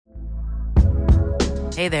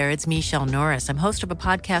Hey there, it's Michelle Norris. I'm host of a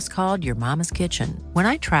podcast called Your Mama's Kitchen. When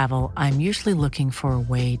I travel, I'm usually looking for a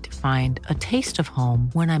way to find a taste of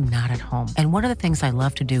home when I'm not at home. And one of the things I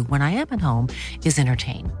love to do when I am at home is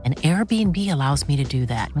entertain. And Airbnb allows me to do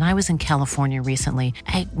that. When I was in California recently,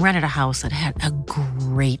 I rented a house that had a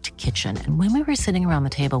great kitchen. And when we were sitting around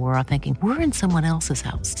the table, we were all thinking, we're in someone else's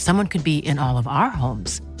house. Someone could be in all of our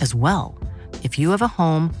homes as well. If you have a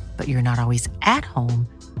home, but you're not always at home,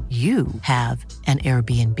 you have an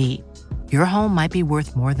Airbnb. Your home might be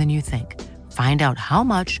worth more than you think. Find out how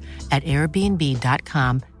much at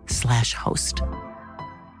airbnb.com/host.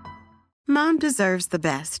 Mom deserves the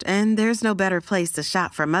best, and there's no better place to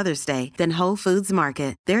shop for Mother's Day than Whole Foods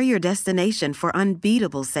Market. They're your destination for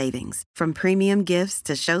unbeatable savings, from premium gifts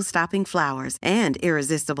to show-stopping flowers and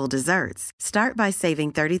irresistible desserts. Start by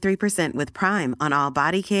saving 33% with Prime on all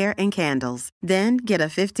body care and candles. Then get a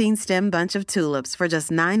 15-stem bunch of tulips for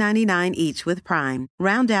just $9.99 each with Prime.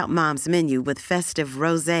 Round out Mom's menu with festive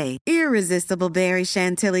rosé, irresistible berry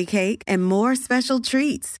chantilly cake, and more special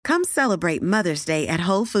treats. Come celebrate Mother's Day at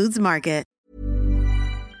Whole Foods Market.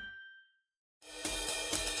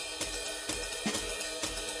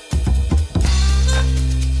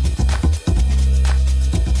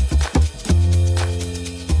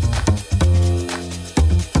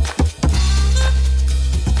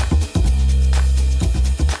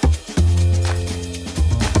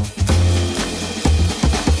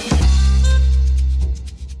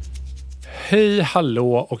 Hej,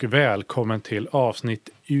 hallå och välkommen till avsnitt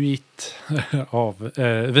UIT av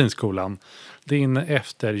Vinskolan. Din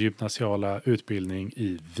eftergymnasiala utbildning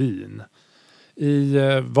i vin. I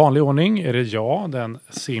vanlig ordning är det jag, den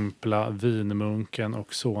simpla vinmunken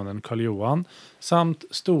och sonen Karl-Johan, samt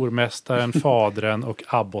stormästaren, fadren och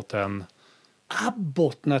abboten.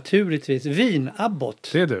 Abbot naturligtvis, vinabbot.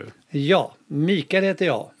 Det är du. Ja, Mikael heter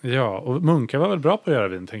jag. Ja, och munkar var väl bra på att göra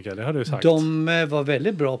vin, tänker jag, det har du sagt. De var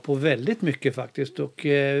väldigt bra på väldigt mycket faktiskt, och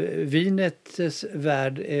vinets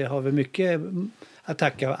värld har väl mycket att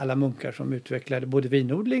tacka alla munkar som utvecklade både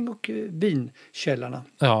vinodling och vinkällarna.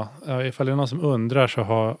 Ja, ifall det är någon som undrar så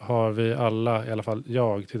har vi alla, i alla fall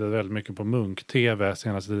jag, tittat väldigt mycket på Munk-TV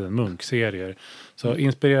senaste tiden, Munk-serier. Så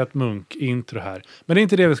inspirerat Munk-intro här. Men det är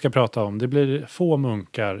inte det vi ska prata om. Det blir få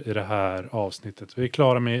munkar i det här avsnittet. Vi är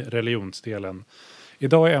klara med religionsdelen.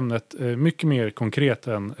 Idag är ämnet mycket mer konkret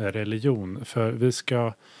än religion, för vi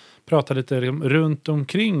ska prata lite runt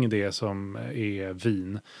omkring det som är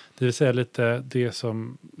vin. Det vill säga lite det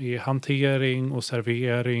som är hantering och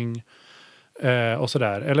servering och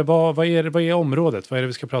sådär. Eller vad är området? Vad är det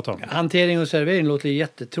vi ska prata om? Hantering och servering låter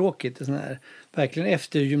jättetråkigt. Sån här, verkligen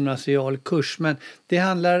eftergymnasial kurs. Men det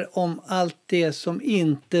handlar om allt det som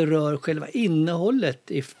inte rör själva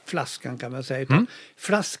innehållet i flaskan, kan man säga. Utan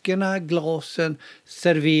flaskorna, glasen,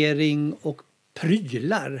 servering och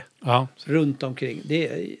prylar runt omkring.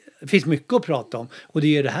 Det finns mycket att prata om. Och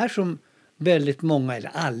det är det här som väldigt många,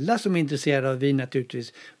 eller alla som är intresserade av vin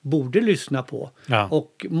naturligtvis, borde lyssna på. Ja.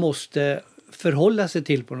 Och måste förhålla sig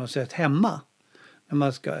till på något sätt hemma. När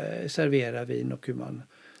man ska servera vin och hur man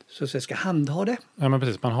så att säga ska handha det. Ja, men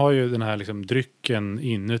precis. Man har ju den här liksom drycken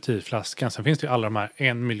inuti flaskan. Sen finns det ju alla de här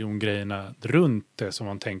 1 miljon grejerna runt det som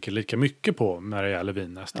man tänker lika mycket på när det gäller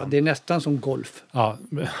vin nästan. Ja, det är nästan som golf. Ja,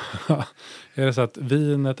 är det så att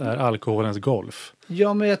vinet är alkoholens golf?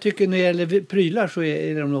 Ja, men jag tycker när det gäller prylar så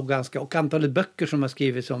är de nog ganska, och antalet böcker som har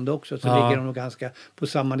skrivits om det också, så ligger de nog ganska på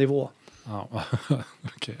samma nivå. Ja,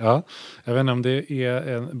 okay, ja. Jag vet inte om det är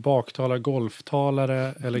en baktalare,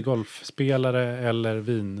 golftalare eller golfspelare eller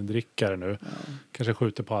vindrickare nu. Ja. Kanske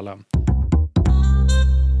skjuter på alla.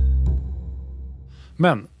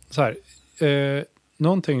 Men så här,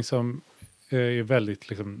 någonting som är väldigt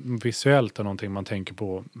liksom visuellt och någonting man tänker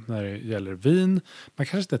på när det gäller vin. Man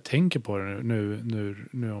kanske inte tänker på det nu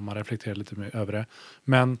om man reflekterar lite mer över det.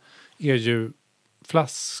 Men är ju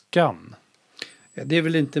flaskan. Ja, det är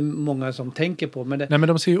väl inte många som tänker på. Men Nej, men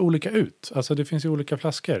de ser ju olika ut. Alltså det finns ju olika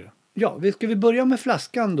flaskor. Ja, ska vi börja med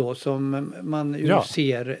flaskan då som man ju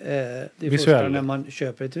ser det första när man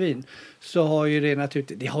köper ett vin. Så har ju det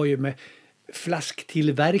naturligtvis, det har ju med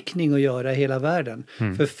flasktillverkning att göra i hela världen.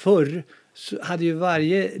 För förr så hade ju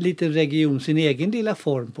varje liten region sin egen lilla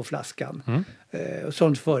form på flaskan. Och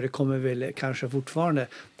sånt förekommer väl kanske fortfarande.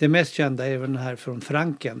 Det mest kända är väl den här från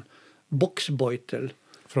Franken, Boxbeutel.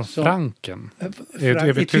 Från Franken?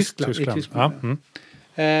 I Tyskland.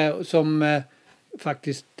 Ja. Som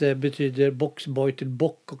faktiskt betyder boxbeutel,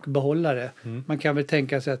 bock och behållare. Man kan väl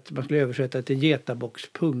tänka sig att man skulle översätta till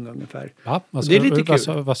getaboxpung ungefär. Ja, det är lite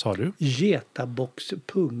kul. Vad sa du?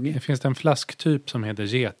 Getaboxpung. Det finns en flasktyp som heter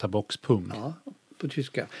getaboxpung. Ja, på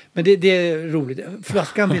tyska. Men det är roligt.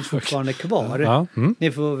 Flaskan finns fortfarande kvar. Ja,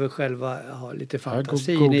 Ni får väl själva ha lite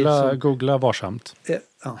fantasi. Googla varsamt.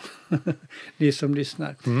 Ja, ni som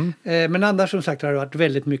lyssnar. Men annars som sagt har det varit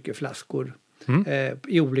väldigt mycket flaskor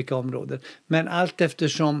i olika områden. Men allt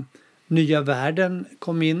eftersom nya världen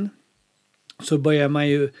kom in så börjar man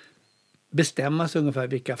ju bestämma sig ungefär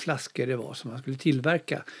vilka flaskor det var som man skulle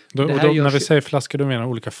tillverka. När vi säger flaskor, du menar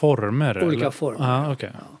olika former? Olika eller? former. Okay.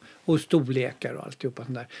 Ja. Och storlekar och alltihopa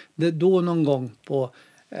sånt där. Då någon gång på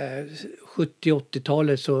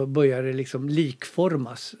 70-80-talet så började det liksom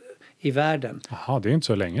likformas i världen. Jaha, det är inte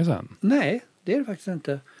så länge sedan. Nej, det är det faktiskt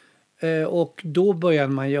inte. Och då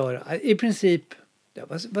började man göra i princip,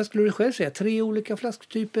 vad skulle du själv säga, 3 olika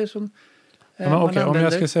flasktyper som man använder. Om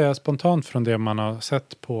jag ska säga spontant från det man har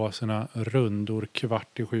sett på sina rundor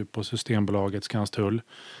 6:15 på Systembolaget Skanstull,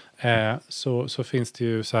 så finns det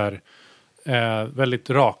ju så här väldigt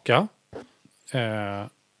raka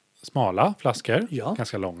smala flaskor,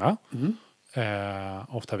 ganska långa,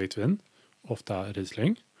 ofta vitt vin, ofta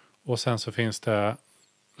Riesling, och sen så finns det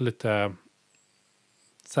lite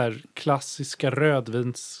så här klassiska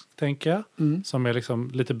rödvins, tänker jag, som är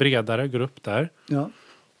liksom lite bredare, går upp där. Ja.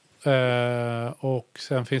 Och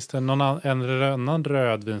sen finns det en annan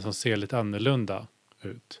rödvin som ser lite annorlunda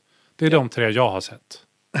ut. Det är de 3 jag har sett.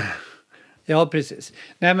 Ja, precis.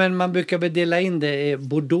 Nej, men man brukar väl dela in det i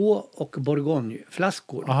Bordeaux och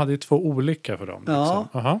Bourgogne-flaskor. Jaha, det är 2 olika för dem. Ja.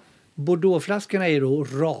 Liksom. Bordeaux-flaskorna är då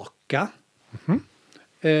raka.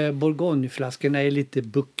 Bourgogne-flaskorna är lite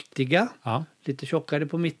buktiga. Lite tjockare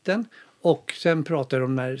på mitten. Och sen pratar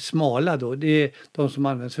de här smala då. Det är de som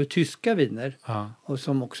används för tyska viner. Och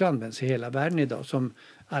som också används i hela världen idag. Som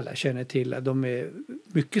alla känner till. De är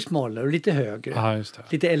mycket smalare och lite högre. Just det.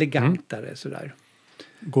 Lite elegantare sådär.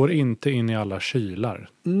 Går inte in i alla kylar.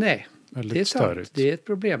 Nej, väldigt det är sant. störigt. Det är ett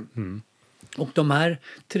problem. Och de här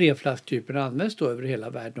 3 flasktyperna används då över hela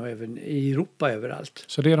världen och även i Europa överallt.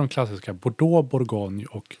 Så det är de klassiska Bordeaux, Bourgogne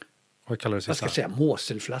och vad kallar det? Jag ska säga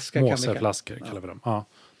Moselflaska. Moselflaskor kallar vi dem. Ja.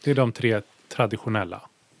 Det är de 3 traditionella.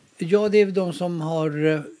 Ja, det är de som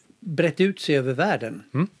har brett ut sig över världen.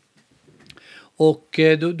 Och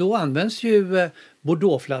då används ju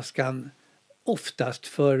Bordeauxflaskan oftast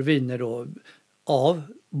för viner då av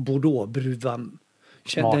Bordeaux-bruvan.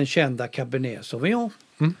 Den kända Cabernet Sauvignon.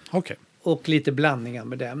 Okay. Och lite blandningar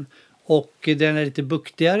med den. Och den är lite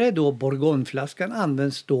buktigare då. Bourgogneflaskan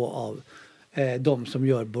används då av de som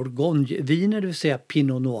gör Bourgogneviner, det vill säga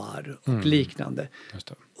Pinot Noir och liknande. Just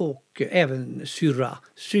det. Och även Syrah,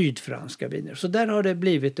 sydfranska viner. Så där har det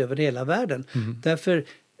blivit över hela världen. Därför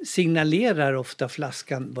signalerar ofta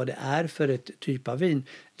flaskan vad det är för ett typ av vin.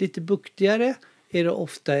 Lite buktigare är det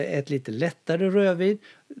ofta ett lite lättare rödvin.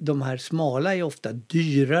 De här smala är ofta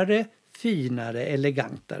dyrare, finare,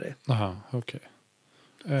 elegantare. Aha, okej.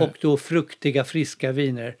 Och då fruktiga, friska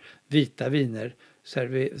viner, vita viner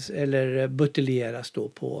eller buteljeras då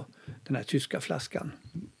på den här tyska flaskan.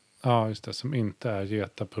 Ja, just det. Som inte är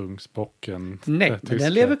getapungsbocken. Nej, men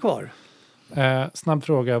den lever kvar. Snabb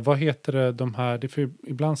fråga. Vad heter det de här?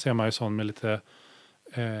 Ibland ser man ju sån med lite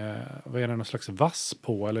vad är det, någon slags vass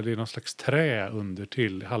på? Eller det är någon slags trä under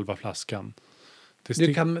till halva flaskan.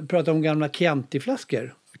 Du kan prata om gamla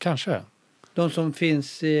Chianti-flaskor. Kanske. De som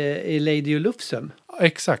finns i Lady och Lufsen.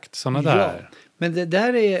 Exakt, sådana där. Men det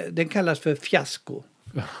där den kallas för fiasko.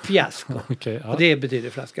 Fiasko. Okay, ja. Och det betyder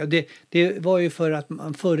flaska. Det var ju för att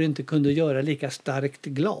man förr inte kunde göra lika starkt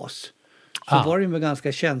glas. Så var de ju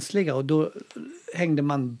ganska känsliga och då hängde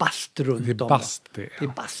man bast runt dem. Det är bast det. Det är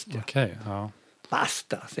bast, ja. Okej, ja.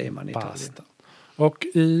 Basta säger man i Italien. Och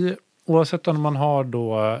oavsett om man har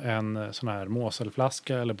då en sån här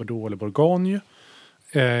Moselflaska eller Bordeaux eller Bourgogne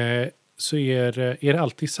så är det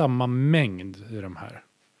alltid samma mängd i de här.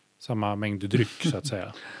 Samma mängd dryck så att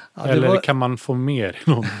säga. Ja, eller kan man få mer i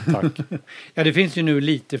någon tack? Ja, det finns ju nu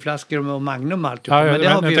literflaskor och Magnum allt. Ja, men det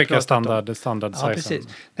har vi ju tänker pratat om. Standard ja, precis.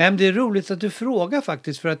 Nej, men det är roligt att du frågar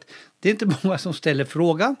faktiskt, för att det är inte många som ställer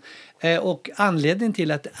frågan. Och anledningen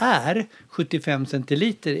till att det är 75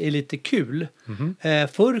 centiliter är lite kul.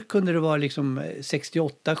 Förr kunde det vara liksom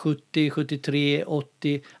 68, 70, 73,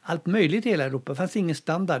 80, allt möjligt i hela Europa. Det fanns ingen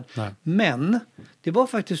standard. Nej. Men det var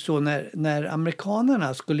faktiskt så när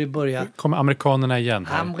amerikanerna skulle börja... Kommer amerikanerna igen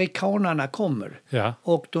här? Amerikanerna kommer. Ja.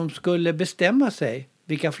 Och de skulle bestämma sig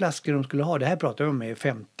vilka flaskor de skulle ha. Det här pratar vi om i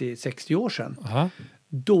 50-60 år sedan. Aha.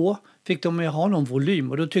 Då fick de ha någon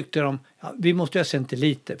volym och då tyckte de vi måste ha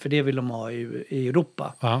centiliter, för det vill de ha i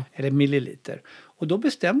Europa. Aha. Eller milliliter. Och då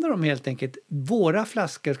bestämde de helt enkelt våra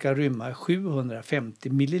flaskor ska rymma 750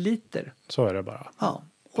 milliliter. Så är det bara. Ja.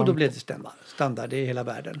 Och då blev det standard i hela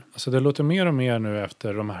världen. Alltså det låter mer och mer nu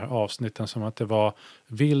efter de här avsnitten som att det var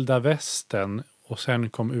vilda västern och sen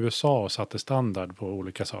kom USA och satte standard på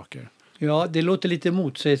olika saker. Ja, det låter lite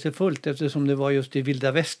motsägelsefullt eftersom det var just i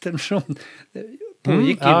vilda västern som pågick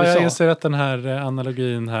i USA. Ja, jag inser att den här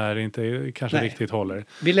analogin här inte kanske riktigt håller.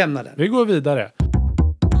 Vi lämnar den. Vi går vidare.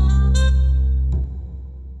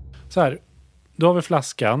 Så här, då har vi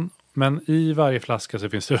flaskan. Men i varje flaska så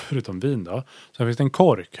finns det förutom vin då. Så finns det en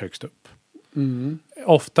kork högst upp.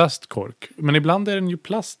 Oftast kork. Men ibland är den ju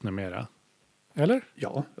plast numera. Eller?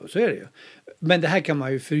 Ja, så är det ju. Men det här kan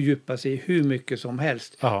man ju fördjupa sig i hur mycket som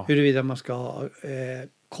helst. Ja. Huruvida man ska ha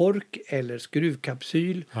kork eller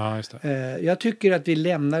skruvkapsyl. Ja, just det. Jag tycker att vi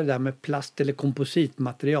lämnar det där med plast eller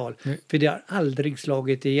kompositmaterial. För det har aldrig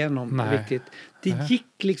slagit igenom riktigt. Det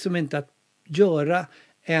gick liksom inte att göra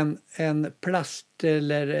en plast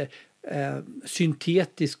eller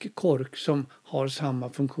syntetisk kork som har samma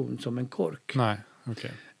funktion som en kork. Nej,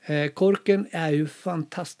 okej. Korken är ju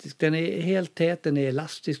fantastisk. Den är helt tät, den är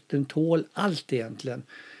elastisk, den tål allt egentligen.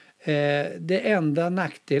 Det enda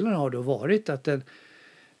nackdelen har då varit att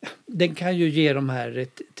den kan ju ge de här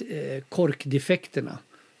korkdefekterna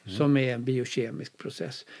som är en biokemisk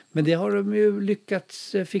process. Men det har de ju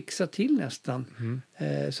lyckats fixa till nästan.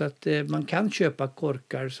 Så att man kan köpa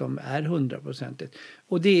korkar som är 100%.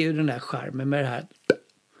 Och det är ju den här charmen med det här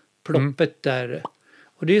ploppet där.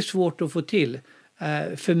 Och det är svårt att få till.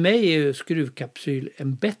 För mig är ju skruvkapsyl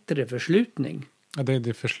en bättre förslutning. Ja,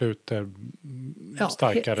 det försluter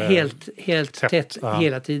starkare. Helt tätt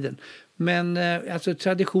hela tiden. Men alltså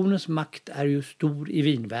traditionens makt är ju stor i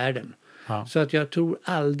vinvärlden. Ja. Så att jag tror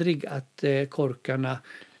aldrig att korkarna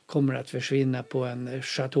kommer att försvinna på en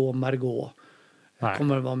Chateau Margaux.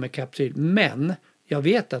 Kommer att vara med kapsyl. Men jag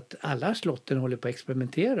vet att alla slotten håller på att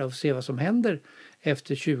experimentera och se vad som händer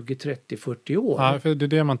efter 20, 30, 40 år. Ja, för det är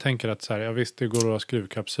det man tänker att så här, ja, visst det går att ha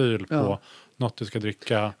skruvkapsyl på något du ska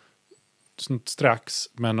dricka strax.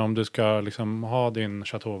 Men om du ska liksom ha din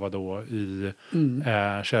Chateau Vadå i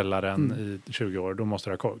källaren i 20 år, då måste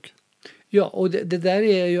du ha kork. Ja, och det där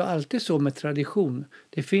är ju alltid så med tradition.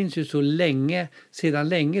 Det finns ju så länge, sedan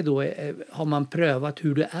länge då har man prövat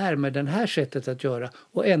hur det är med det här sättet att göra.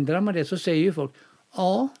 Och ändrar man det så säger ju folk,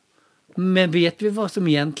 ja, men vet vi vad som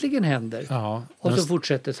egentligen händer? Ja, och så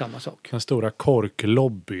fortsätter samma sak. Den stora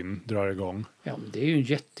korklobbyn drar igång. Ja, men det är ju en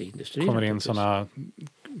jätteindustri. Kommer in sådana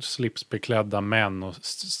slipsbeklädda män och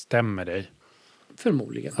stämmer dig.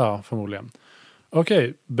 Förmodligen. Ja, förmodligen.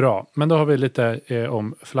 Okej, bra. Men då har vi lite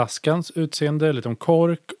om flaskans utseende, lite om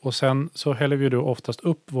kork och sen så häller vi då oftast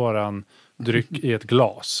upp våran dryck i ett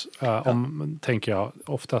glas. Tänker jag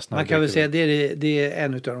oftast när man kan väl säga att det är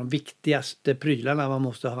en av de viktigaste prylarna man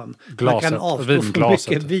måste ha. Glaset, man kan avstå från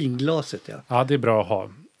mycket vinglaset. Ja, det är bra att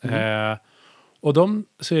ha. Och de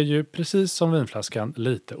ser ju precis som vinflaskan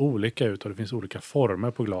lite olika ut och det finns olika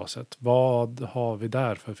former på glaset. Vad har vi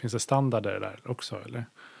där? Finns det standarder där också eller?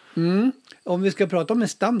 Om vi ska prata om en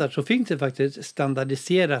standard så finns det faktiskt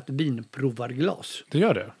standardiserat vinprovarglas. Det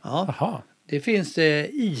gör det? Ja. Aha. Det finns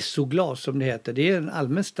ISO-glas som det heter. Det är en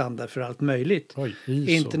allmän standard för allt möjligt. Oj,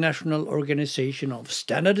 ISO. International Organization of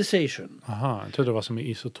Standardization. Aha, jag trodde det var som i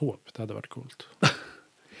isotop. Det hade varit coolt.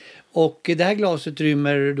 Och det här glaset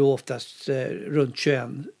rymmer då oftast runt 21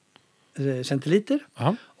 centiliter.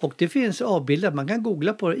 Aha. Och det finns avbildat. Man kan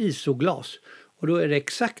googla på ISO-glas. Och då är det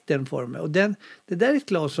exakt den formen. Och det där är ett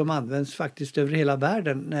glas som används faktiskt över hela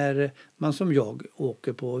världen när man som jag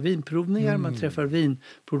åker på vinprovningar, man träffar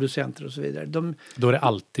vinproducenter och så vidare. Då är det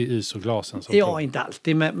alltid isoglasen som Ja, inte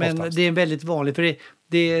alltid, men det är väldigt vanligt. För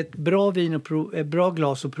det är ett bra, bra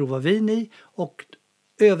glas att prova vin i och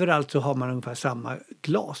överallt så har man ungefär samma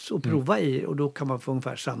glas att prova i och då kan man få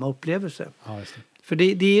ungefär samma upplevelse. Ja, just det. För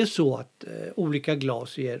det är ju så att olika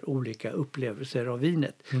glas ger olika upplevelser av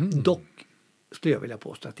vinet. Dock skulle jag vilja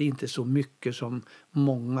påstå att det är inte så mycket som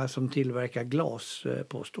många som tillverkar glas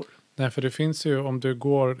påstår. Nej, för det finns ju om du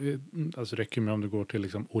går, alltså räcker med om du går till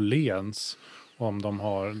liksom Åhléns, om de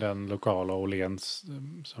har den lokala Åhléns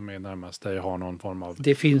som är närmast dig har någon form av...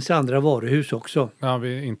 Det finns andra varuhus också. Ja,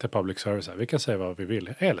 vi är inte public service här. Vi kan säga vad vi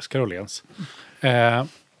vill. Jag älskar Åhléns.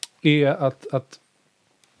 Är att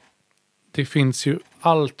det finns ju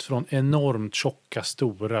allt från enormt tjocka,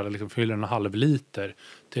 stora, liksom fyller en halv liter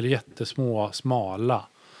till jättesmå, smala.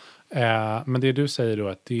 Men det du säger då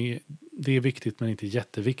att det är viktigt men inte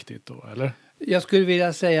jätteviktigt då, eller? Jag skulle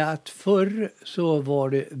vilja säga att förr så var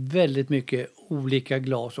det väldigt mycket olika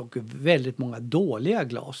glas och väldigt många dåliga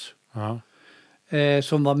glas.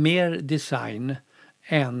 Som var mer design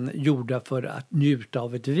än gjorda för att njuta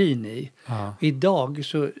av ett vin i. Idag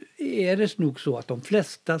så är det nog så att de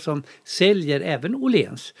flesta som säljer, även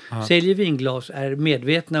Åhléns, säljer vinglas är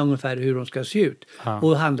medvetna ungefär hur de ska se ut.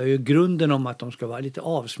 Och handlar ju grunden om att de ska vara lite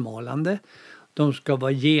avsmalande. De ska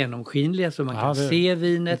vara genomskinliga så man kan se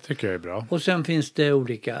vinet. Det tycker jag är bra. Och sen finns det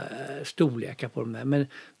olika storlekar på dem där. Men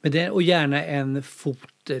det, och gärna en fot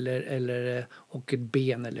och ett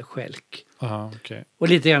ben eller skälk. Aha, okay. Och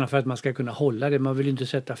lite gärna för att man ska kunna hålla det. Man vill ju inte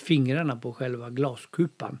sätta fingrarna på själva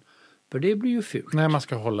glaskupan. För det blir ju fult. Nej, man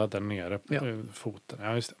ska hålla den nere på foten.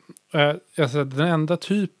 Ja, just det. Alltså, den enda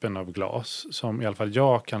typen av glas som i alla fall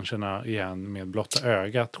jag kan känna igen med blotta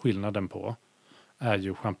ögat skillnaden på är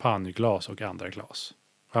ju champagneglas och andra glas.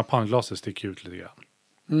 Champagneglaset sticker ut lite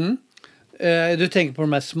grann. Du tänker på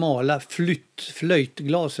de här smala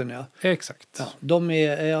flöjtglasen, ja. Exakt. Ja, de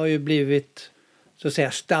har ju blivit så att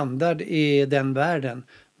säga standard i den världen.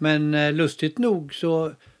 Men lustigt nog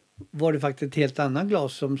så var det faktiskt ett helt annat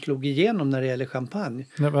glas som slog igenom när det gäller champagne.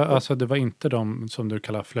 Alltså det var inte de som du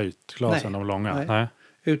kallar flöjtglasen, de långa? Nej.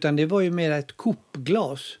 Utan det var ju mer ett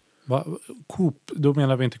Coop-glas. Coop, då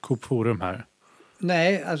menar vi inte Coop Forum här?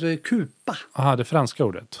 Nej, alltså kupa. Aha, det franska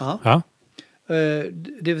ordet. Ja.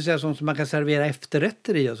 Det vill säga sånt som man kan servera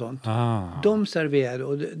efterrätter i och sånt. De serverade,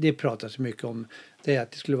 och det pratas mycket om det,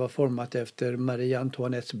 att det skulle vara format efter Marie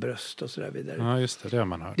Antoinettes bröst och så där vidare. Ja, just det. Det har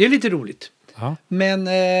man hört. Det är lite roligt. Ja. Men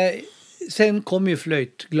sen kom ju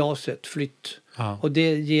flöjtglaset, flytt. Ja. Och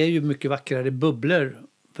det ger ju mycket vackrare bubblor.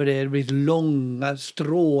 För det blir långa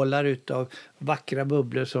strålar utav vackra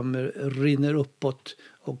bubblor som rinner uppåt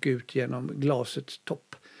och ut genom glasets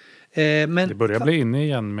topp. Men det börjar bli inne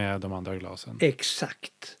igen med de andra glasen.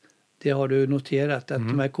 Exakt. Det har du noterat, att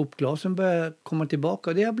de här Coop-glasen börjar komma tillbaka.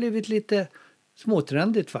 Och det har blivit lite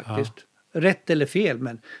småtrendigt faktiskt. Rätt eller fel,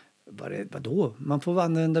 men vadå? Man får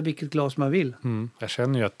använda vilket glas man vill. Jag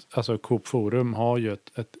känner ju att alltså, Coop Forum har ju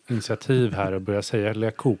ett initiativ här och börjar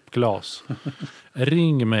säga Coop-glas.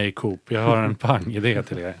 Ring mig Coop, jag har en pang-idé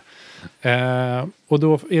till er. Och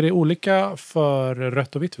då är det olika för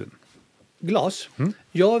rött och vitt vin? Glas?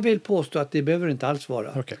 Jag vill påstå att det behöver inte alls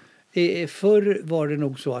vara. Okay. Förr var det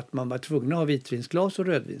nog så att man var tvungen att ha vitvinsglas och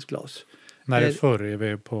rödvinsglas. När det förr är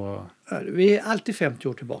vi på... Vi är alltid 50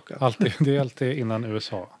 år tillbaka. Det är alltid innan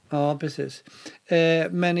USA. Ja, precis.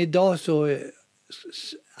 Men idag så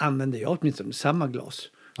använder jag åtminstone samma glas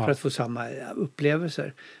för att få samma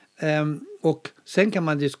upplevelser. Och sen kan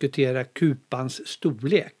man diskutera kupans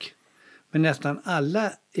storlek. Men nästan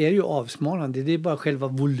alla är ju avsmalande. Det är bara själva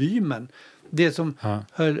volymen. Det som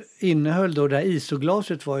innehöll då det här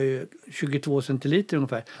isoglaset var ju 22 centiliter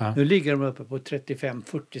ungefär. Nu ligger de uppe på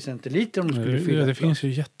 35-40 centiliter om de skulle fylla. Det finns ju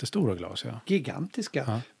jättestora glas. Ja.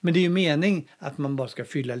 Gigantiska. Men det är ju mening att man bara ska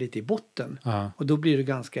fylla lite i botten. Och då blir det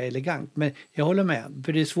ganska elegant. Men jag håller med.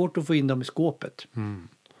 För det är svårt att få in dem i skåpet.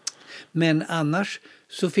 Men annars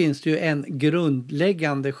så finns det ju en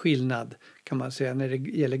grundläggande skillnad kan man säga när det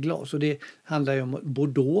gäller glas. Och det handlar ju om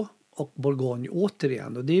Bordeaux och Bourgogne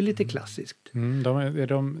återigen. Och det är lite klassiskt.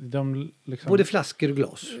 De liksom, både flaskor och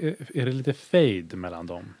glas. Är det lite fade mellan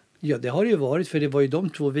dem? Ja, det har det ju varit. För det var ju de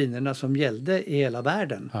två vinerna som gällde i hela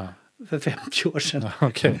världen. För 50 år sedan.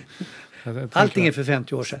 Okay. Allting är för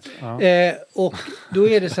 50 år sedan. Och då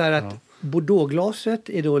är det så här att Bordeaux-glaset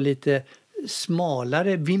är då lite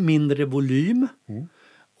smalare, mindre volym.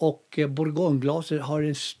 Och Bourgogne-glaset har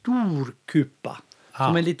en stor kupa.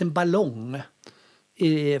 Som en liten ballong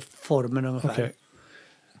i formen ungefär. Okay.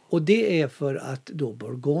 Och det är för att då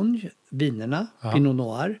Bourgogne, vinerna, Pinot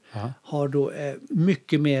Noir, har då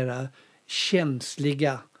mycket mera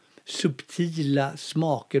känsliga, subtila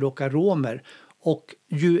smaker och aromer. Och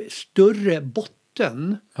ju större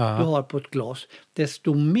botten du har på ett glas,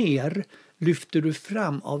 desto mer lyfter du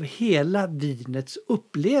fram av hela vinets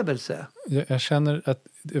upplevelse. Jag känner att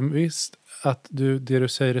visst att det du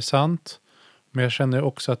säger är sant. Men jag känner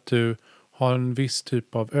också att du har en viss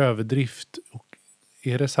typ av överdrift. Och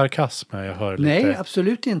är det sarkasm jag hör lite? Nej,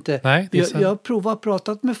 absolut inte. Nej, jag har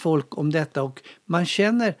pratat med folk om detta och man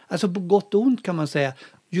känner, alltså på gott och ont kan man säga,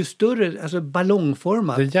 ju större, alltså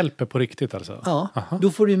ballongformat. Det hjälper på riktigt alltså? Ja,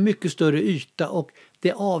 då får du mycket större yta och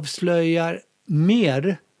det avslöjar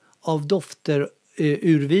mer av dofter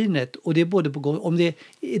ur vinet. Och det är både på om det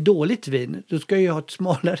är dåligt vin, då ska jag ju ha ett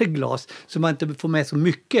smalare glas så man inte får med så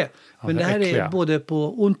mycket. Men det här är både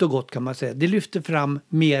på ont och gott kan man säga. Det lyfter fram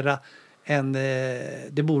mera än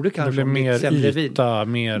det borde kanske. Det blir mer yta.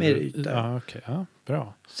 Mer yta. Ja, okay. Ja,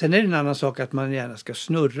 bra. Sen är det en annan sak att man gärna ska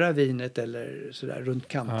snurra vinet eller sådär runt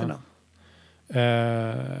kanterna.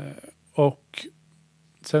 Och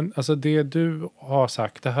sen, alltså det du har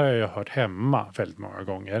sagt, det här har jag hört hemma väldigt många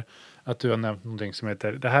gånger. att du har nämnt någonting som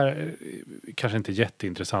heter, det här är kanske inte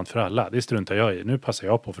jätteintressant för alla, det struntar jag i. Nu passar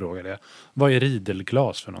jag på att fråga det. Vad är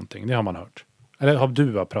Riedelglas för någonting? Det har man hört. Eller har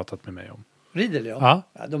du pratat med mig om? Riedel, ja.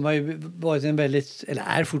 De har ju varit en väldigt, eller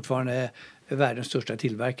är fortfarande världens största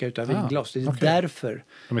tillverkare utav vinglas. Det är därför.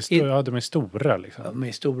 De är stora liksom. De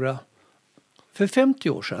är stora. För 50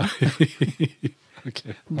 år sedan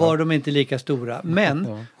Okay. var de inte lika stora.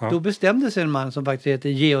 Men då bestämde sig en man som faktiskt heter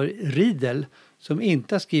Georg Riedel, som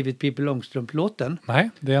inte har skrivit Pippi Långstrump-låten. Nej,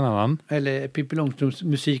 det är en annan. Eller Pippi Långstrumps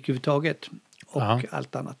musik överhuvudtaget. Och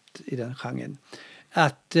allt annat i den genren.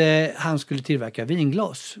 Att han skulle tillverka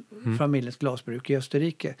vinglas. Familjens glasbruk i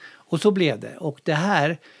Österrike. Och så blev det. Och det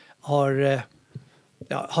här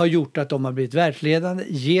har gjort att de har blivit världsledande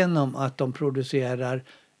genom att de producerar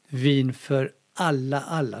vin för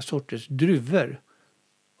alla sorters druvor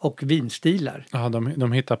och vinstilar. Ja,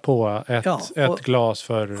 de hittar på ett glas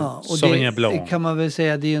för Sauvignon Blanc. Kan man väl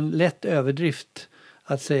säga, det är en lätt överdrift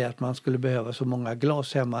att säga att man skulle behöva så många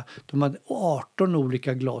glas hemma. De hade 18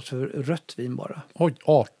 olika glas för rött vin bara. Oj,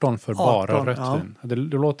 18 för bara rött vin. Det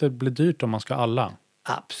låter bli dyrt om man ska alla.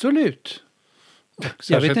 Absolut.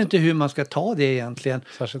 Jag vet inte hur man ska ta det egentligen.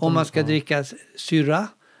 Om man ska dricka Syrah,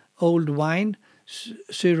 Old Wine,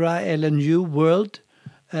 Syrah eller New World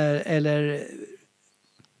eller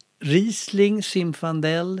Riesling,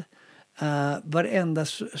 Zinfandel, varenda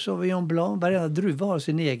Sauvignon Blanc, varenda druva har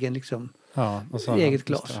sin egen liksom, eget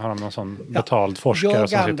glas. Har de någon sån betald forskare jag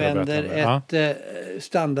som använder ett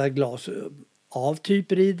standardglas av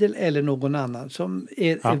typ Riedel eller någon annan som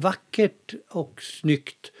är vackert och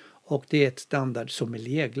snyggt, och det är ett standard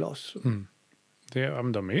sommelierglas.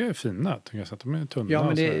 De är ju fina, jag så att de är tunna.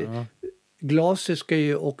 Ja, men glaset ska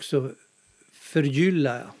ju också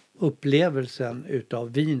förgylla upplevelsen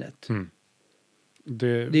utav vinet.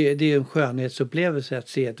 Det är en skönhetsupplevelse att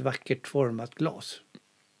se ett vackert format glas.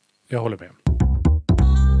 Jag håller med.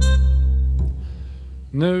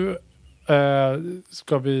 Nu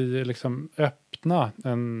ska vi liksom öppna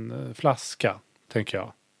en flaska, tänker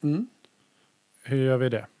jag. Hur gör vi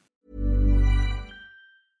det?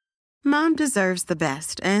 Mom deserves the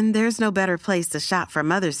best, and there's no better place to shop for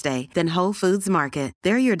Mother's Day than Whole Foods Market.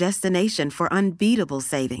 They're your destination for unbeatable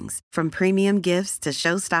savings, from premium gifts to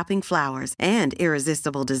show-stopping flowers and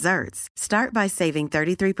irresistible desserts. Start by saving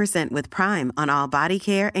 33% with Prime on all body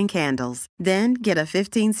care and candles. Then get a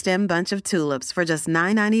 15-stem bunch of tulips for just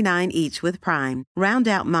 $9.99 each with Prime. Round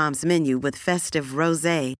out Mom's menu with festive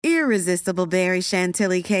rosé, irresistible berry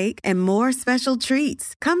chantilly cake, and more special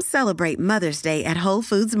treats. Come celebrate Mother's Day at Whole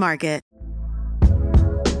Foods Market.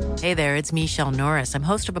 Hey there, it's Michelle Norris. I'm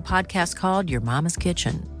host of a podcast called Your Mama's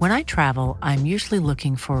Kitchen. When I travel, I'm usually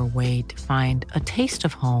looking for a way to find a taste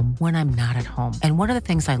of home when I'm not at home. And one of the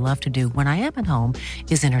things I love to do when I am at home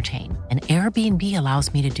is entertain. And Airbnb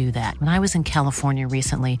allows me to do that. When I was in California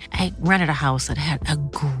recently, I rented a house that had a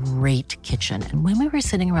great kitchen. And when we were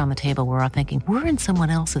sitting around the table, we were all thinking, we're in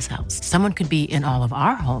someone else's house. Someone could be in all of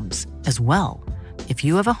our homes as well. If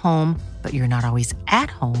you have a home, but you're not always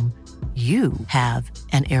at home, you have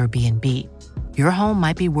an Airbnb. Your home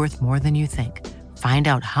might be worth more than you think. Find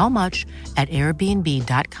out how much at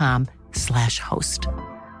airbnb.com/host.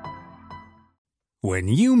 When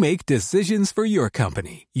you make decisions for your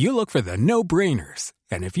company, you look for the no-brainers.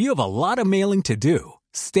 And if you have a lot of mailing to do,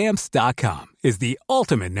 Stamps.com is the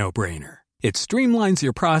ultimate no-brainer. It streamlines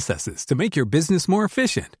your processes to make your business more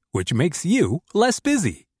efficient, which makes you less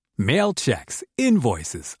busy. Mail checks,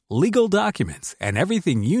 invoices, legal documents, and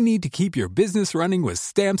everything you need to keep your business running with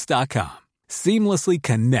Stamps.com. Seamlessly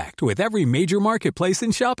connect with every major marketplace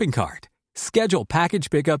and shopping cart. Schedule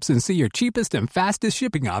package pickups and see your cheapest and fastest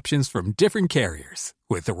shipping options from different carriers.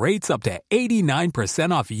 With rates up to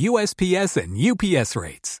 89% off USPS and UPS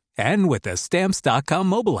rates. And with the Stamps.com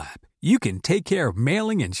mobile app, you can take care of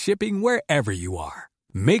mailing and shipping wherever you are.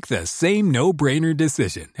 Make the same no-brainer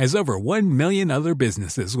decision as over 1 million other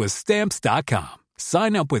businesses with Stamps.com.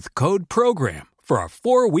 Sign up with code PROGRAM for a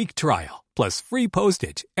 4-week trial, plus free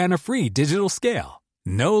postage and a free digital scale.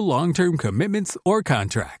 No long-term commitments or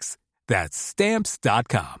contracts. That's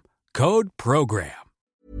Stamps.com. Code PROGRAM.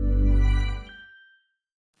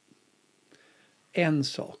 En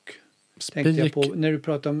sak tänkte jag på när du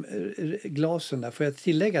pratar om glasen där. Får jag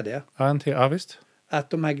tillägga det? Ja, visst. Att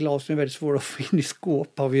de här glasen är väldigt svåra att få in i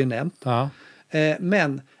skåp, har vi ju nämnt. Ja.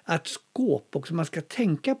 Men att skåp också, man ska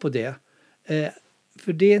tänka på det.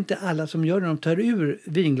 För det är inte alla som gör när de tar ur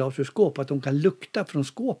vinglas ur skåp, att de kan lukta från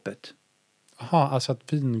skåpet. Jaha, alltså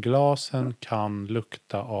att vinglasen kan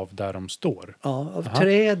lukta av där de står? Ja, av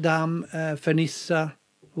trä, damm, fernissa,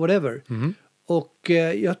 whatever. Och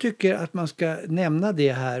jag tycker att man ska nämna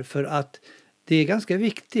det här, för att det är ganska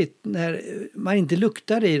viktigt när man inte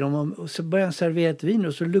luktar i dem och så börjar man servera ett vin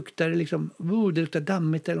och så luktar det liksom, det luktar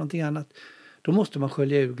dammigt eller någonting annat. Då måste man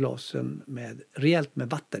skölja ur glasen rejält med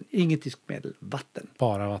vatten. Inget diskmedel, vatten.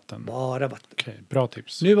 Bara vatten? Bara vatten. Okej, bra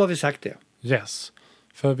tips. Nu har vi sagt det. Yes.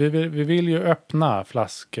 För vi vill ju öppna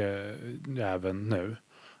flaskjäveln nu.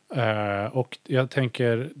 Och jag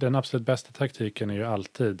tänker den absolut bästa taktiken är ju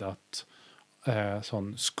alltid att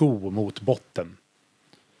sån sko mot botten.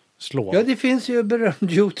 Slå. Ja, det finns ju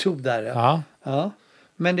berömd YouTube där. Ja. Ja.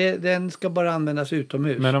 Men den ska bara användas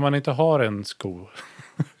utomhus. Men om man inte har en sko,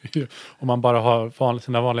 om man bara har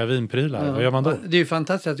sina vanliga vinprylar, vad gör man då? Det är ju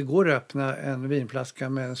fantastiskt att det går att öppna en vinflaska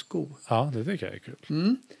med en sko. Ja, det tycker jag är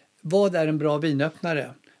kul. Vad är en bra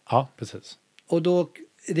vinöppnare? Ja, precis. Och då,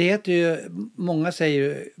 det heter ju, många säger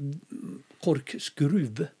ju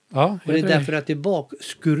korkskruv. Ja, Och det är därför att det är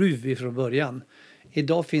bakskruv ifrån början.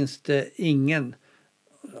 Idag finns det ingen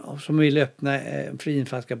som vill öppna en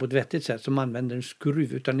vinflaska på ett vettigt sätt som använder en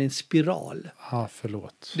skruv utan en spiral. Ja,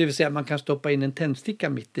 förlåt. Det vill säga man kan stoppa in en tändsticka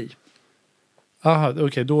mitt i. Aha,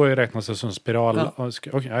 okej, då räknas det som spiral. Ja.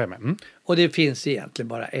 Okej, jag är med. Och det finns egentligen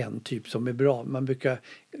bara en typ som är bra. Man brukar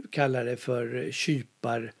kalla det för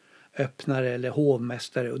kyparöppnare eller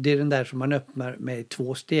hovmästare. Och det är den där som man öppnar med i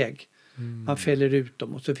 2 steg. Man fäller ut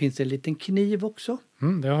dem. Och så finns det en liten kniv också.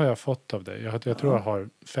 Det har jag fått av dig. Jag tror jag har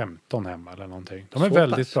 15 hemma eller någonting. De är Så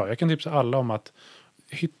väldigt pass. bra. Jag kan tipsa alla om att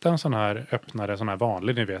hitta en sån här öppnare, sån här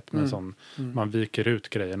vanlig ni vet. Med sån, man viker ut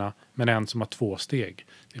grejerna. Men en som har 2 steg.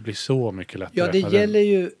 Det blir så mycket lättare. Ja, att det öppna gäller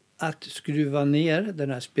ju att skruva ner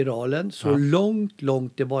den här spiralen så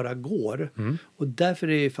långt det bara går. Och därför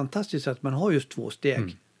är det fantastiskt att man har just 2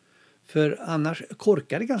 steg. För annars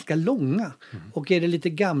korkar är ganska långa. Och är det lite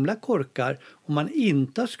gamla korkar, om man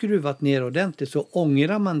inte har skruvat ner ordentligt så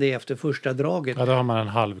ångrar man det efter första draget. Ja, då har man en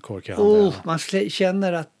halv kork i handen. Man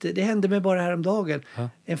känner att det hände mig bara häromdagen.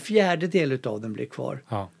 En fjärdedel av den blir kvar.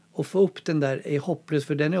 Ja. Och få upp den där är hopplöst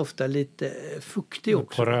för den är ofta lite fuktig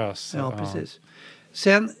också. Porös. Ja, precis.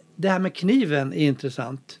 Sen det här med kniven är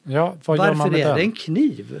intressant. Ja, vad gör man Varför med är den? det en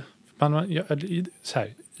kniv? Så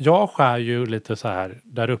här, jag skär ju lite så här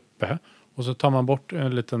där uppe. Och så tar man bort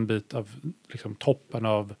en liten bit av liksom, toppen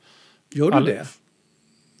av Gör du det?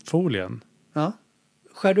 folien. Ja.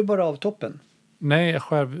 Skär du bara av toppen? Nej, jag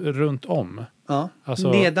skär runt om. Ja.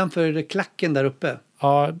 Alltså- Nedanför klacken där uppe?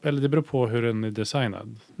 Ja, eller det beror på hur den är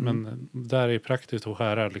designad. Men där är praktiskt att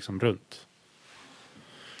skära liksom runt.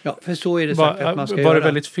 Ja, för så är det sagt att man ska Var göra. det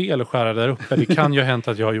väldigt fel att skära där uppe? Det kan ju ha hänt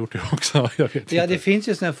att jag har gjort det också. Jag vet Ja, inte. det finns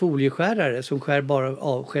ju såna här folieskärare som skär bara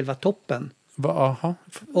av själva toppen. Aha.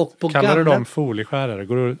 Och på Kallar du gamla... dem folieskärare?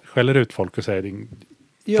 Går du skäller ut folk och säger din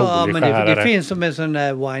Ja, men det folieskärare? finns som en sån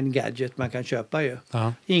där wine gadget man kan köpa ju.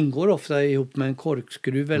 Ja. Ingår ofta ihop med en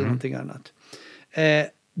korkskruv eller någonting annat.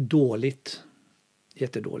 Dåligt.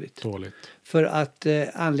 Jättedåligt. Dåligt. För att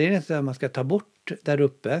anledningen till att man ska ta bort där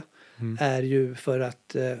uppe är ju för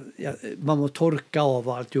att man må torka av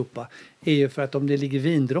och alltihopa. Är ju för att om det ligger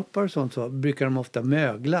vindroppar och sånt så brukar de ofta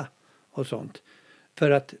mögla och sånt.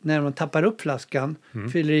 För att när man tappar upp flaskan,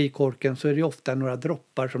 fyller i korken så är det ofta några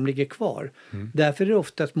droppar som ligger kvar. Därför är det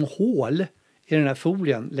ofta små hål i den här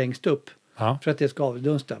folien längst upp. Ja. För att det ska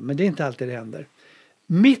avdunsta. Men det är inte alltid det händer.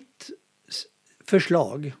 Mitt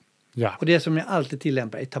förslag, Ja. och det som jag alltid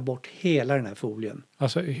tillämpar, är att ta bort hela den här folien.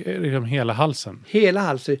 Alltså liksom hela halsen. Hela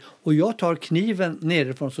halsen. Och jag tar kniven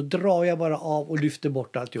nerifrån så drar jag bara av och lyfter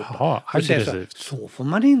bort alltihopa. Jaha, Och säger aggressivt. så får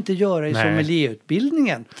man inte göra i Nej.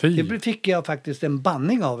 sommelierutbildningen. Fy. Det fick jag faktiskt en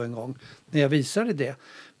banning av en gång när jag visade det.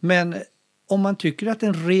 Men om man tycker att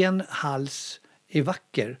en ren hals är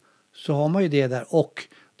vacker så har man ju det där. Och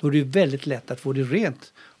då är det väldigt lätt att få det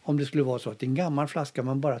rent. Om det skulle vara så att det är en gammal flaska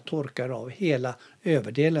man bara torkar av hela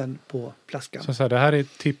överdelen på flaskan. Så här, det här är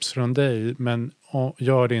ett tips från dig, men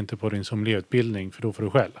gör det inte på din sommelierutbildning för då får du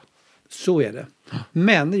skäll. Så är det.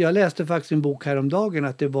 Men jag läste faktiskt en bok häromdagen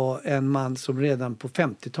att det var en man som redan på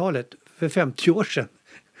 50-talet, för 50 år sedan,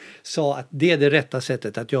 sa att det är det rätta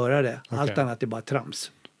sättet att göra det. Okej. Allt annat är bara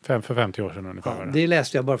trams. För 50 år sedan ungefär. Ja, Ja, det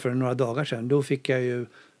läste jag bara för några dagar sedan. Då fick jag ju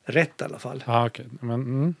rätt i alla fall. okej.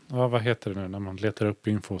 Men vad heter det nu när man letar upp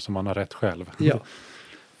info som man har rätt själv? Ja.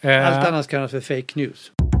 Allt annat kallas för fake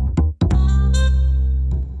news.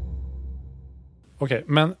 Okej,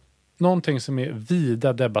 men någonting som är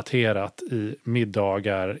vida debatterat i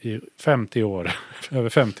middagar i 50 år, över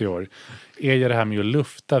 50 år, är ju det här med att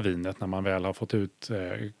lufta vinet när man väl har fått ut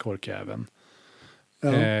korkjäveln.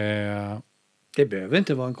 Ja. Det behöver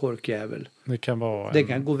inte vara en korkjävel. Det kan vara Det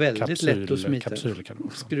kan gå väldigt lätt att smita. Kapsyl kan det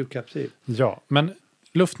vara. Skruvkapsyl. Ja, men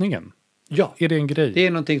luftningen, Ja, är det en grej? det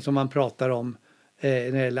är någonting som man pratar om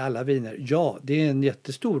när det gäller alla viner. Ja, det är en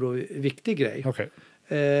jättestor och viktig grej. Okej.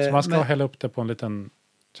 Så man ska hälla upp det på en liten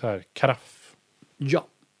så här karaff? Ja,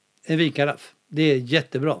 en vinkaraff. Det är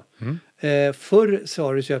jättebra. Förr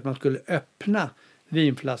sa det sig att man skulle öppna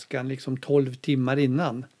vinflaskan liksom 12 timmar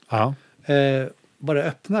innan. Ja. Bara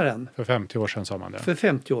öppna den. För 50 år sedan sa man det. För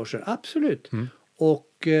 50 år sedan, absolut.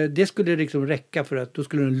 Och det skulle liksom räcka för att då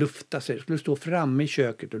skulle den lufta sig. Det skulle stå framme i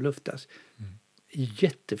köket och luftas.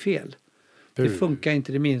 Jättefel. Det funkar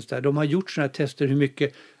inte det minsta. De har gjort sådana här tester hur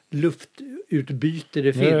mycket luftutbyte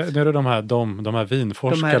det finns. Nu är det de här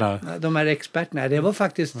vinforskarna. De här experterna. Det var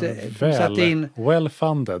faktiskt well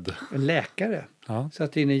funded. En läkare. Ja.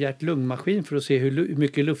 Satte in en hjärt-lungmaskin för att se hur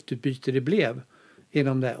mycket luftutbyte det blev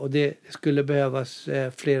inom det. Och det skulle behövas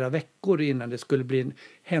flera veckor innan det skulle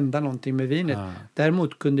hända någonting med vinet.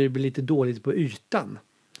 Däremot kunde det bli lite dåligt på ytan.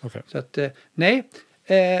 Okay. Så att nej,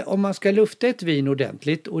 om man ska lufta ett vin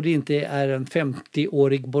ordentligt och det inte är en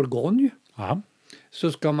 50-årig Bourgogne. Aha.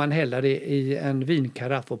 Så ska man hälla det i en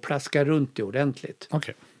vinkaraff och plaska runt det ordentligt.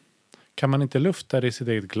 Okej. Kan man inte lufta det i sitt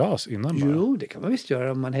eget glas innan bara? Jo, det kan man visst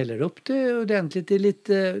göra om man häller upp det ordentligt. Det är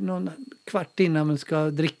lite någon kvart innan man ska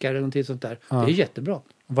dricka eller någonting sånt där. Ja. Det är jättebra.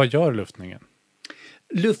 Vad gör luftningen?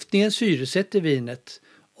 Luftningen syresätter vinet.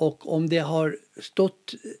 Och om det har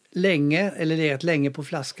stått länge eller legat länge på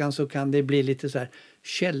flaskan så kan det bli lite så här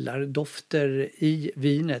källardofter i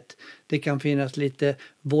vinet. Det kan finnas lite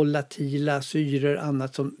volatila syror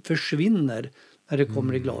annat som försvinner när det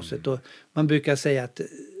kommer i glaset. Och man brukar säga att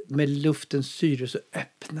med luftens syre så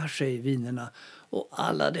öppnar sig vinerna och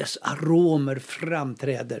alla dess aromer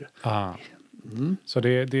framträder. Så det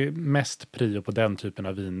är mest prio på den typen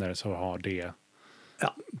av viner som har det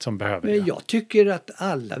som behöver det. Men jag tycker att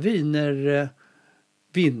alla viner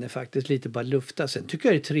vinner faktiskt lite bara lufta. Sen tycker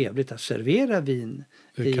jag det är trevligt att servera vin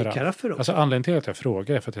i karaffer också. Alltså anledningen till att jag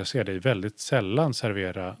frågar är för att jag ser dig väldigt sällan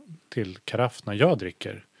servera till karaff när jag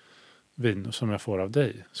dricker vin som jag får av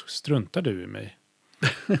dig. Så struntar du i mig.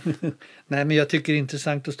 Nej, men jag tycker det är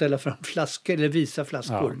intressant att ställa fram flaskor eller visa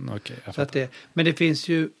flaskor. Ja, okay, så att men det finns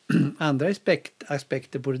ju andra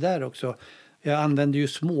aspekter på det där också. Jag använder ju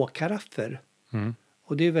små karaffer.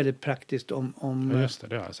 Och det är väldigt praktiskt om ja, just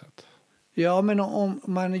det har jag sett. Ja,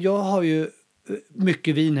 men jag har ju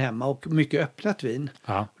mycket vin hemma och mycket öppnat vin.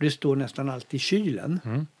 Ja. Och det står nästan alltid i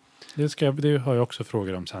kylen. Det har jag också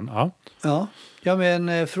frågor om sen. Ja,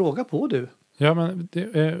 men fråga på du. Ja, men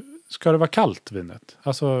ska det vara kallt vinet?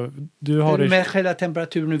 Alltså, du har med själva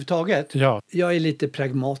temperaturen överhuvudtaget? Ja. Jag är lite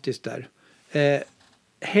pragmatisk där.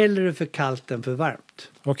 Hellre för kallt än för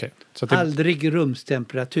varmt. Okay. Så aldrig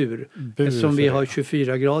rumstemperatur. Eftersom vi har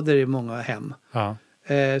 24 grader i många hem. Ja.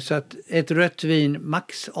 Så att ett rött vin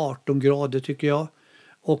max 18 grader tycker jag.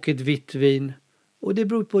 Och ett vitt vin. Och det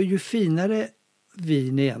beror på ju finare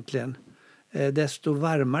vin egentligen. Desto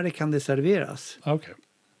varmare kan det serveras. Okay.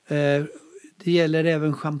 Det gäller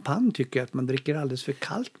även champagne tycker jag. Att man dricker alldeles för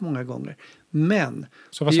kallt många gånger. Men...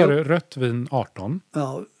 Så vad sa du? Rött vin 18?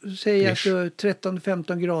 Ja, säg att du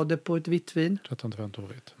 13-15 grader på ett vitt vin. 13-15 på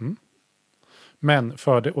vitt. Men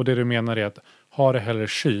det du menar är att ha det hellre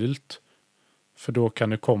kylt. För då kan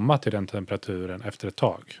du komma till den temperaturen efter ett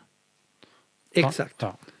tag. Exakt.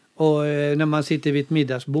 Ja. Och när man sitter vid ett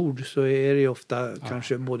middagsbord så är det ju ofta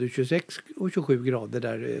kanske både 26 och 27 grader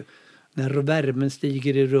där när värmen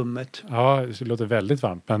stiger i rummet. Ja, det låter väldigt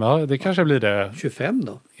varmt. Men det kanske blir det. 25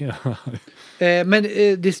 då. Ja. Men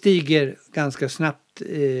det stiger ganska snabbt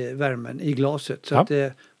värmen i glaset. Så att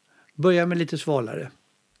börja med lite svalare.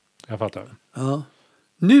 Jag fattar. Ja.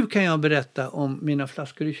 Nu kan jag berätta om mina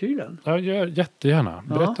flaskor i kylen. Ja, jättegärna.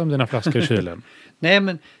 Berätta om dina flaskor i kylen. Nej,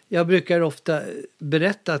 men jag brukar ofta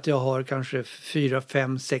berätta att jag har kanske 4,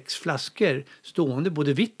 5, 6 flaskor stående,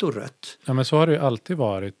 både vitt och rött. Ja, men så har det ju alltid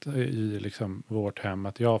varit i liksom vårt hem.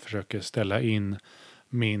 Att jag försöker ställa in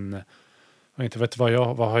min... Jag inte vet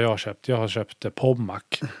vad har jag köpt? Jag har köpt Pommac.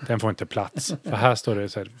 Den får inte plats. För här står det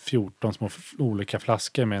så här 14 små olika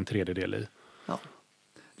flaskor med en tredjedel i. Ja.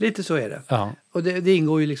 Lite så är det. Ja. Och det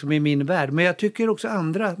ingår ju liksom i min värld. Men jag tycker också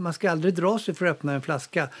man ska aldrig dra sig för att öppna en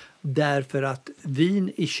flaska. Därför att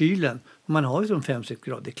vin i kylen, om man har ju som 5-6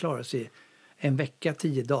 grader, det klarar sig en vecka,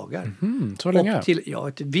 10 dagar. Så länge? Och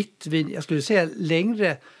ett vitt vin, jag skulle säga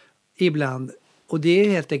längre ibland. Och det är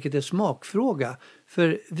helt enkelt en smakfråga.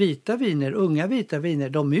 För unga vita viner,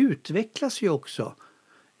 de utvecklas ju också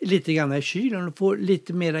lite grann i kylen och får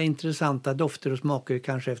lite mer intressanta dofter och smaker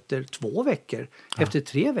kanske efter 2 veckor, efter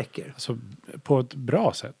 3 veckor. Alltså på ett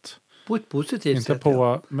bra sätt? På ett positivt inte sätt. Inte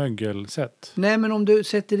på mögelsätt? Nej, men om du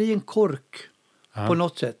sätter i en kork på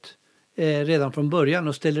något sätt redan från början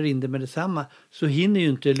och ställer in det med detsamma så hinner ju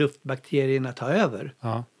inte luftbakterierna ta över.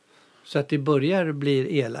 Så att det börjar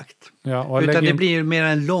bli elakt. Ja, och Utan lägg det in... blir mer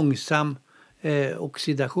en långsam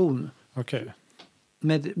oxidation. Okej.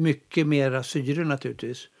 Med mycket mera syre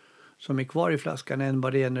naturligtvis. Som är kvar i flaskan än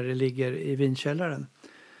vad det är när det ligger i vinkällaren.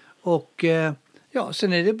 Och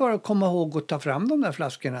sen är det bara att komma ihåg att ta fram de där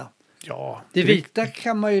flaskorna. Ja. Det vita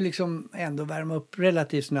kan man ju liksom ändå värma upp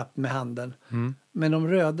relativt snabbt med handen. Men de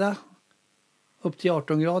röda upp till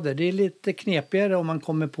 18 grader, det är lite knepigare om man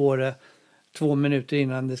kommer på det 2 minuter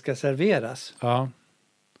innan det ska serveras. Ja.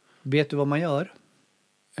 Vet du vad man gör?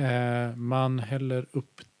 Man häller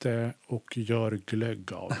upp det och gör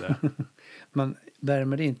glögg av det. Man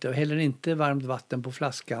värmer det inte och häller inte varmt vatten på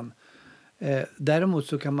flaskan. Däremot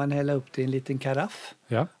så kan man hälla upp det i en liten karaff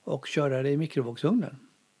Ja. och köra det i mikrovågsugnen.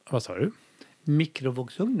 Vad sa du?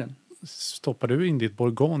 Mikrovågsugnen? Stoppar du in ditt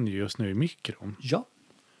Bourgogne just nu i mikron? Ja.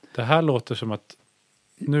 Det här låter som att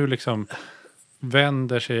nu liksom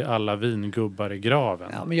vänder sig alla vingubbar i graven.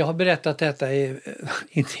 Ja, men jag har berättat detta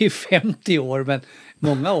inte i 50 år men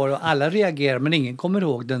många år och alla reagerar men ingen kommer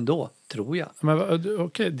ihåg den då, tror jag. Men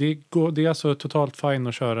okej, det är alltså totalt fine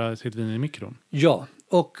att köra sitt vin i mikron? Ja,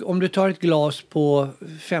 och om du tar ett glas på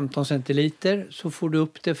 15 centiliter så får du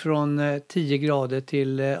upp det från 10 grader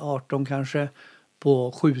till 18 kanske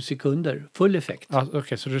på 7 sekunder. Full effekt. Ah,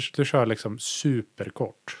 okej, så du kör liksom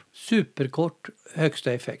superkort? Superkort,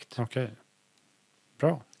 högsta effekt. Okej.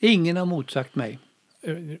 Bra. Ingen har motsagt mig.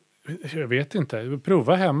 Jag vet inte.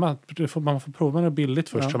 Prova hemma. Man får prova något billigt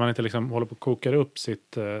först Ja. så man inte liksom håller på och kokar upp sitt...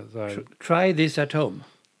 så här. Try this at home.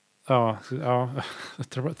 Ja.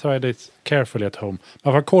 Try this carefully at home.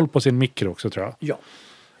 Man får ha koll på sin mikro också tror jag. Ja,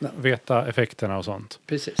 Veta effekterna och sånt.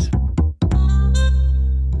 precis.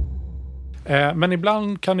 Men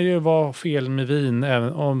ibland kan det ju vara fel med vin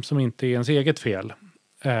även om som inte är ens eget fel.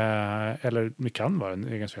 Eller det kan vara en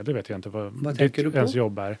egen fel, det vet jag inte vad tänker du på? ens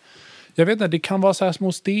jobb är. Jag vet inte, det kan vara så här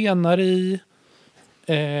små stenar i.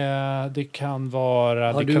 Det kan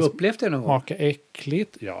vara... Har det du kan upplevt det någon gång? smaka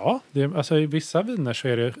äckligt. Ja, alltså i vissa viner så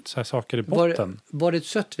är det så här saker i botten. Var det ett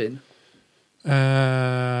sött vin?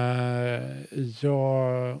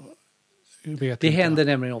 Jag vet Det inte. händer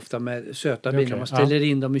nämligen ofta med söta viner. Okej, Man ställer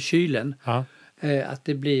in dem i kylen. Ja. Att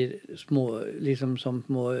det blir små, liksom som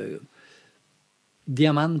små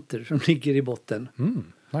diamanter som ligger i botten.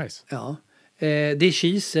 Nice. Ja. Det är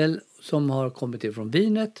kisel som har kommit ifrån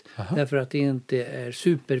vinet. Aha. Därför att det inte är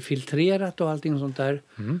superfiltrerat och allting sånt där.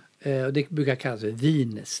 Och det brukar kallas för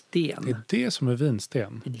vinsten. Är det som är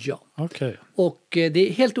vinsten? Ja. Okej. Och det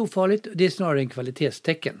är helt ofarligt. Det är snarare en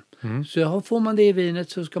kvalitetstecken. Så får man det i vinet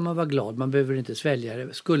så ska man vara glad. Man behöver inte svälja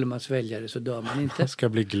det. Skulle man svälja det så dör man inte. Jag ska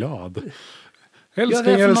bli glad. därför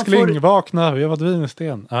Älskling, man älskling, vakna. Vi har varit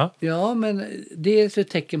vinsten. Ja, Ja, men det är ett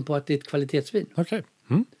tecken på att det är ett kvalitetsvin. okej.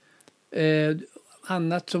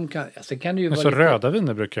 Annat som kan... Sen kan det ju Men vara så lite röda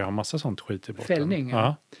viner brukar ju ha massa sånt skit i botten. fällning.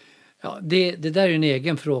 Ja. Ja, det där är ju en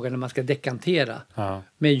egen fråga när man ska dekantera. Ja.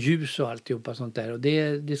 Med ljus och alltihopa sånt där. Och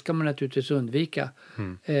det ska man naturligtvis undvika.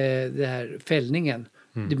 Det här fällningen.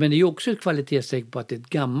 Men det är ju också ett kvalitetstecken på att det är ett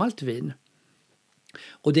gammalt vin.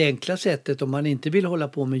 Och det enkla sättet om man inte vill hålla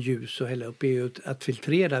på med ljus och hälla upp är ju att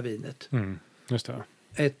filtrera vinet. Just det.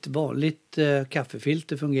 Ett vanligt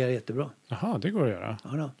kaffefilter fungerar jättebra. Jaha, det går att göra. Ja,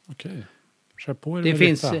 då. Okej. Kör på er Det med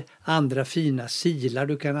finns detta. andra fina silar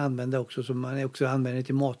du kan använda också som man också använder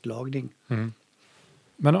till matlagning.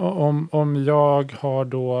 Men om jag har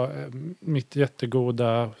då mitt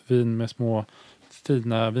jättegoda vin med små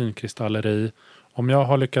fina vinkristaller i. Om jag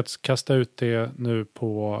har lyckats kasta ut det nu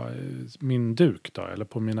på min duk då, eller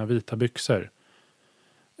på mina vita byxor.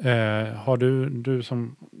 Har du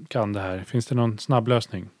som kan det här, finns det någon snabb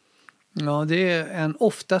lösning? Ja, det är en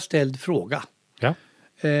ofta ställd fråga. Ja.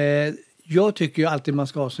 Jag tycker ju alltid man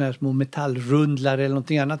ska ha såna här små metallrundlar eller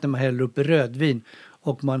någonting annat när man häller upp rödvin.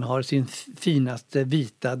 Och man har sin finaste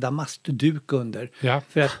vita damastduk under. Ja.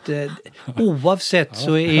 För att oavsett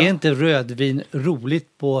så är inte rödvin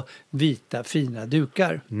roligt på vita fina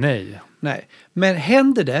dukar. Nej. Nej. Men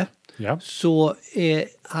händer det Ja. så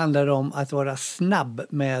handlar det om att vara snabb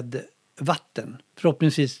med vatten.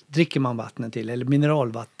 Förhoppningsvis dricker man vatten till eller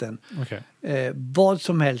mineralvatten. Okej. Vad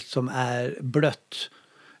som helst som är blött.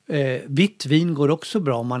 Vitt vin går också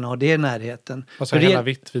bra om man har det i närheten. Alltså För det- hela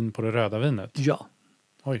vitt vin på det röda vinet? Ja.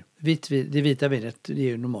 Oj. Det vita vinet, det är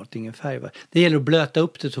ju normalt ingen färg. Va? Det gäller att blöta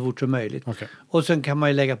upp det så fort som möjligt. Okej. Och sen kan man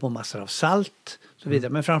ju lägga på massor av salt och så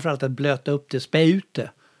vidare. Men framförallt att blöta upp det, spä ut det.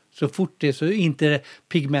 Så fort det så inte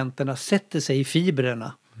pigmenterna sätter sig i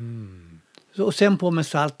fibrerna. Så, och sen på med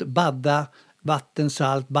salt, badda, vatten,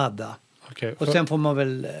 salt, badda. Okej. Och sen får man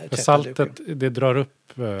väl För tvätta saltet, duken. det drar upp...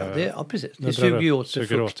 Ja, precis. Det drar suger ju upp- åt sig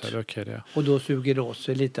suger fukt. sig. Okej, det. Och då suger det åt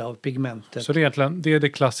sig lite av pigmentet. Så det är egentligen det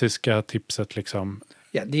klassiska tipset liksom.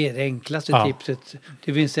 Ja, det är det enklaste Ja. tipset.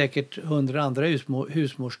 Det finns säkert 100 andra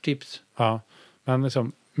husmorstips. Ja. Men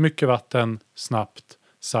liksom mycket vatten, snabbt,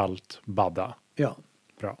 salt, badda. Ja,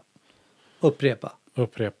 Bra. upprepa.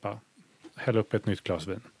 Upprepa. Häll upp ett nytt glas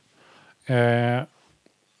vin.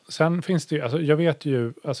 Sen finns det ju, alltså jag vet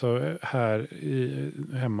ju, alltså här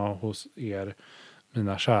hemma hos er,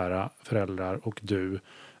 mina kära föräldrar och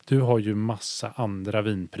du har ju massa andra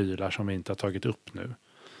vinprylar som vi inte har tagit upp nu.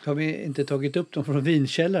 Har vi inte tagit upp dem från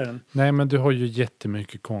vinkällaren? Nej, men du har ju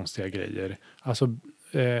jättemycket konstiga grejer. Alltså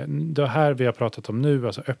det här vi har pratat om nu,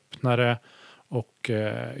 alltså öppnare och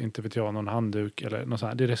inte vet jag, någon handduk eller något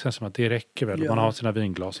sånt. Det känns som att det räcker väl om Ja. man har sina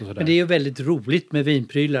vinglas och sådär. Men det är ju väldigt roligt med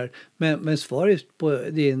vinprylar. Men svaret på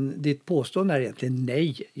ditt påstående är egentligen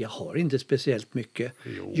nej. Jag har inte speciellt mycket.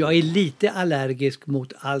 Jo. Jag är lite allergisk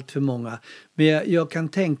mot allt för många. Men jag kan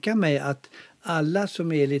tänka mig att alla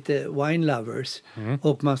som är lite wine lovers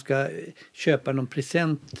och man ska köpa någon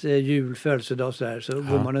present, jul, födelsedag och så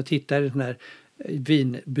går man och tittar i en sån här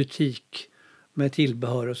vinbutik med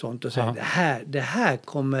tillbehör och sånt och säger det här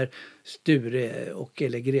kommer Sture och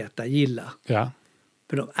eller Greta gilla. Ja.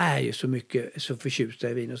 För de är ju så förtjusta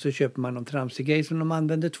i vin. Och så köper man någon tramsig grej som de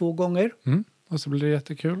använder 2 gånger. Och så blir det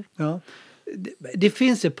jättekul. Ja. Det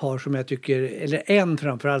finns ett par som jag tycker, eller en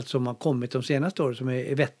framförallt som har kommit de senaste åren som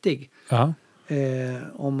är vettig. Ja.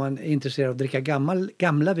 Om man är intresserad av att dricka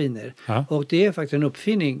gamla viner. Ja. Och det är faktiskt en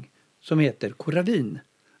uppfinning som heter Coravin.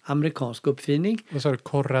 Amerikansk uppfinning. Vad sa du?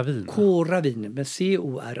 Coravin? Coravin med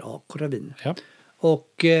C-O-R-A, Coravin. Ja.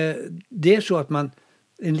 Och det är så att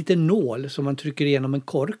en liten nål som man trycker igenom en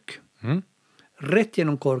kork. Rätt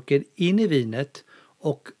genom korken in i vinet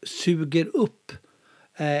och suger upp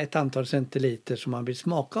ett antal centiliter som man vill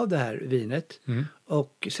smaka av det här vinet.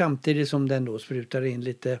 Och samtidigt som den då sprutar in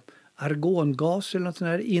lite argongas eller något sånt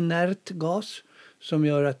här inert gas som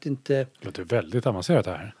gör att inte... Det låter väldigt avancerat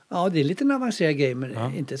det här. Ja, det är lite en avancerad grej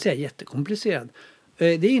men inte så jättekomplicerad.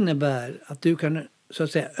 Det innebär att du kan så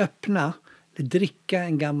att säga öppna eller dricka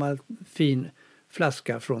en gammal fin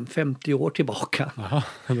flaska från 50 år tillbaka. Jaha,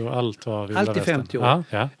 då allt var vilda Allt i västern. 50 år.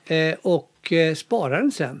 Ja. Och spara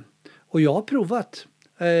den sen. Och jag har provat.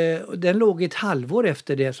 Den låg ett halvår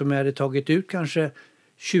efter det som jag hade tagit ut kanske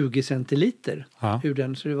 20 centiliter ur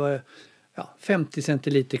den. Så det var 50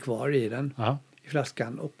 centiliter kvar i den. Ja. I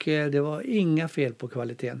flaskan. Och det var inga fel på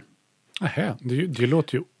kvaliteten. Aha, det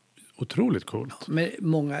låter ju otroligt coolt. Men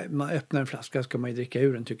man öppnar en flaska ska man ju dricka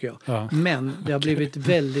ur den tycker jag. Ja. Men det har blivit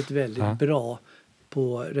väldigt, väldigt bra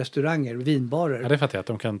på restauranger och vinbarer. Ja, det fattar jag att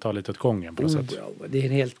de kan ta lite åt gången på något sätt. Ja, det är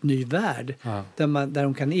en helt ny värld. Ja. Där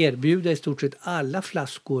de kan erbjuda i stort sett alla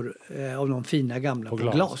flaskor av de fina gamla på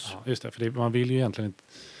glas. Ja, just det, för man vill ju egentligen inte...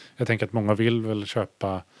 Jag tänker att många vill väl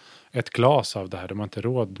köpa ett glas av det här. De har inte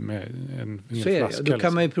råd med en Så är flaska. det. Då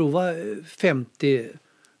kan man ju prova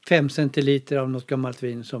 5 centiliter av något gammalt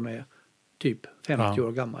vin som är typ 50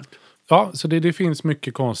 år gammalt. Ja, så det finns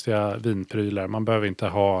mycket konstiga vinprylar. Man behöver inte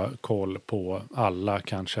ha koll på alla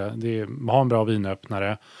kanske. Ha en bra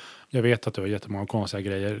vinöppnare. Jag vet att du har jättemånga konstiga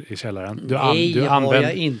grejer i källaren. Nej, det har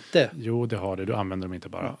jag inte. Jo, det har det. Du använder dem inte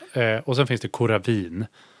bara. Och sen finns det Coravin.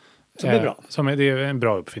 Som är bra. Det är en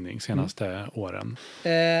bra uppfinning senaste åren.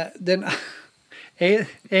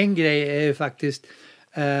 En grej är ju faktiskt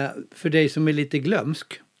för dig som är lite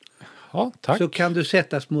glömsk. Ja, tack. Så kan du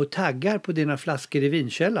sätta små taggar på dina flaskor i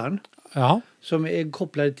vinkällaren. Ja. Som är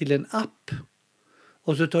kopplade till en app.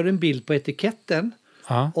 Och så tar du en bild på etiketten.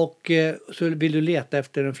 Ja. Och så vill du leta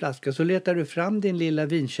efter en flaska. Så letar du fram din lilla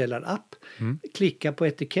vinkällarapp. Klickar på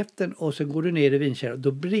etiketten och så går du ner i vinkällaren.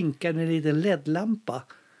 Då blinkar en liten LED-lampa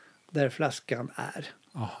där flaskan är.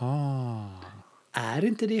 Aha. Är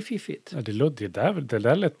inte det fiffigt? Ja, det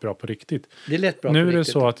där lät bra på riktigt. Det är lätt bra Nu på är det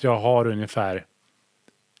riktigt. så att jag har ungefär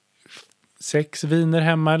 6 viner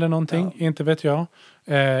hemma eller någonting. Ja. Inte vet jag.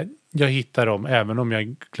 Jag hittar dem även om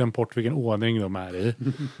jag glömt bort vilken ordning de är i.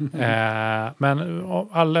 Men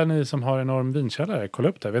alla ni som har enorm vinkällare, kolla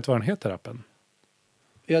upp det. Vet du vad den heter, appen?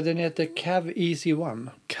 Ja, den heter Cav Easy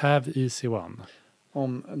One. Cav Easy One.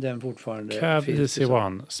 Om den fortfarande Cav finns. Easy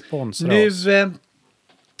One. Sponsra Nu oss.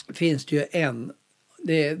 finns det ju en.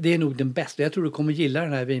 Det är nog den bästa. Jag tror du kommer gilla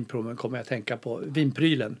den här vinproven, kommer jag tänka på.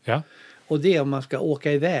 Vinprylen. Ja. Och det är om man ska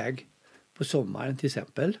åka iväg på sommaren till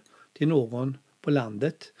exempel. Till någon på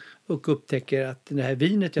landet. Och upptäcker att det här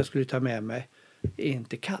vinet jag skulle ta med mig är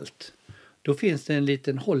inte kallt. Då finns det en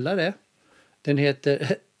liten hållare. Den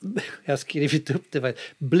heter, jag har skrivit upp det,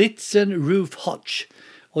 Blitzen Roof Hodge.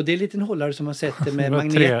 Och det är en liten hållare som man sätter med Det var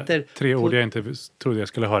magneter. tre ord på, jag inte trodde jag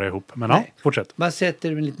skulle höra ihop. Men Nej. ja, fortsätt. man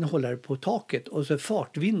sätter en liten hållare på taket och så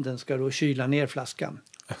fartvinden ska då kyla ner flaskan.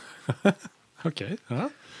 Okej. Ja.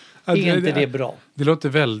 Är inte det bra? Det låter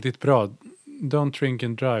väldigt bra. Don't drink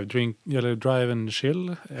and drive. Drink, eller drive and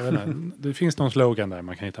chill. Jag vet inte. Det finns någon slogan där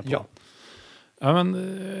man kan hitta på. Ja. Ja,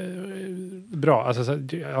 men bra. Alltså,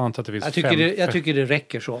 jag antar att det finns Jag tycker det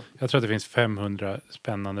räcker så. Jag tror att det finns 500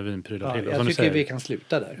 spännande vinprylar Ja, till. Och jag som tycker du säger, vi kan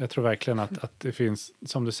sluta där. jag tror verkligen att det finns,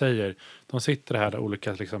 som du säger, de sitter här,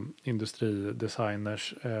 olika liksom,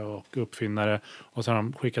 industridesigners och uppfinnare, och så har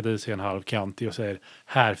de skickat i sig en halv kanti och säger,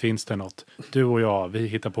 här finns det något. Du och jag, vi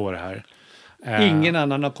hittar på det här. Ingen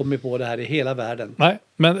annan har kommit på det här i hela världen. Nej,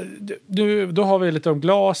 men då har vi lite om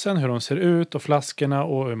glasen, hur de ser ut och flaskorna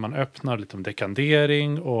och hur man öppnar, lite om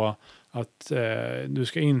dekandering och att du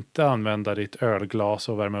ska inte använda ditt ölglas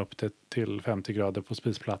och värma upp det till 50 grader på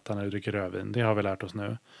spisplattan när du dricker rödvin. Det har vi lärt oss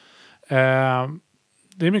nu. Det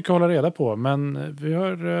är mycket att hålla reda på, men vi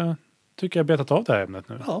har, tycker jag, betat av det här ämnet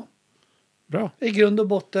nu. Ja, Bra. i grund och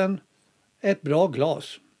botten ett bra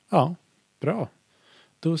glas. Ja, bra.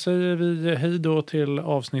 Då säger vi hej då till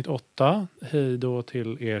avsnitt 8. Hej då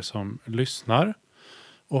till er som lyssnar.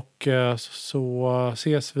 Och så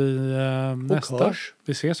ses vi nästa. Hörs.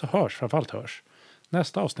 Vi ses och hörs, framförallt hörs.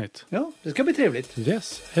 Nästa avsnitt. Ja, det ska bli trevligt.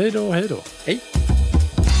 Yes. Hej då, hej då. Hej.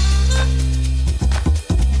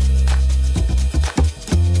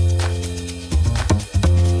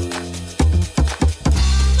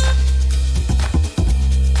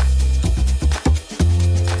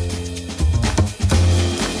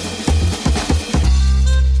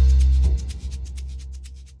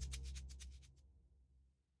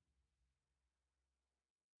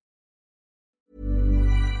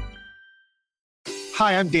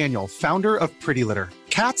 Hi, I'm Daniel, founder of Pretty Litter.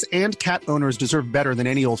 Cats and cat owners deserve better than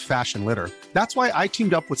any old-fashioned litter. That's why I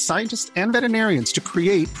teamed up with scientists and veterinarians to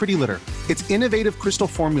create Pretty Litter. Its innovative crystal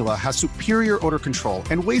formula has superior odor control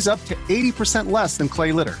and weighs up to 80% less than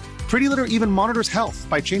clay litter. Pretty Litter even monitors health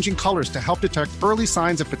by changing colors to help detect early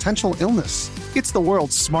signs of potential illness. It's the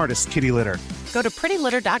world's smartest kitty litter. Go to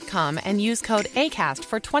prettylitter.com and use code ACAST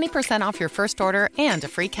for 20% off your first order and a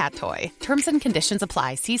free cat toy. Terms and conditions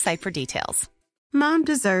apply. See site for details. Mom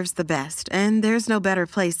deserves the best, and there's no better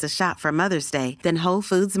place to shop for Mother's Day than Whole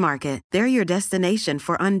Foods Market. They're your destination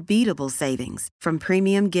for unbeatable savings, from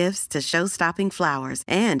premium gifts to show-stopping flowers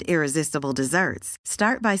and irresistible desserts.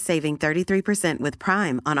 Start by saving 33% with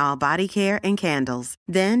Prime on all body care and candles.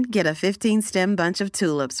 Then get a 15-stem bunch of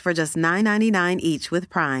tulips for just $9.99 each with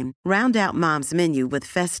Prime. Round out Mom's menu with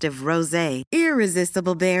festive rosé,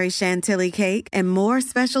 irresistible berry chantilly cake, and more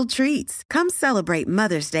special treats. Come celebrate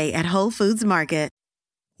Mother's Day at Whole Foods Market.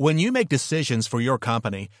 When you make decisions for your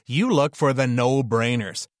company, you look for the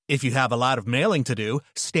no-brainers. If you have a lot of mailing to do,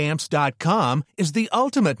 Stamps.com is the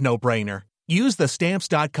ultimate no-brainer. Use the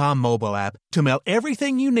Stamps.com mobile app to mail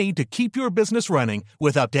everything you need to keep your business running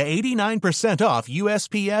with up to 89% off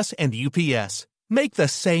USPS and UPS. Make the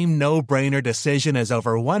same no-brainer decision as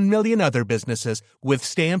over 1 million other businesses with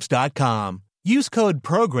Stamps.com. Use code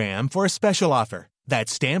PROGRAM for a special offer.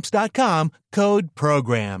 That's Stamps.com, code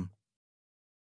PROGRAM.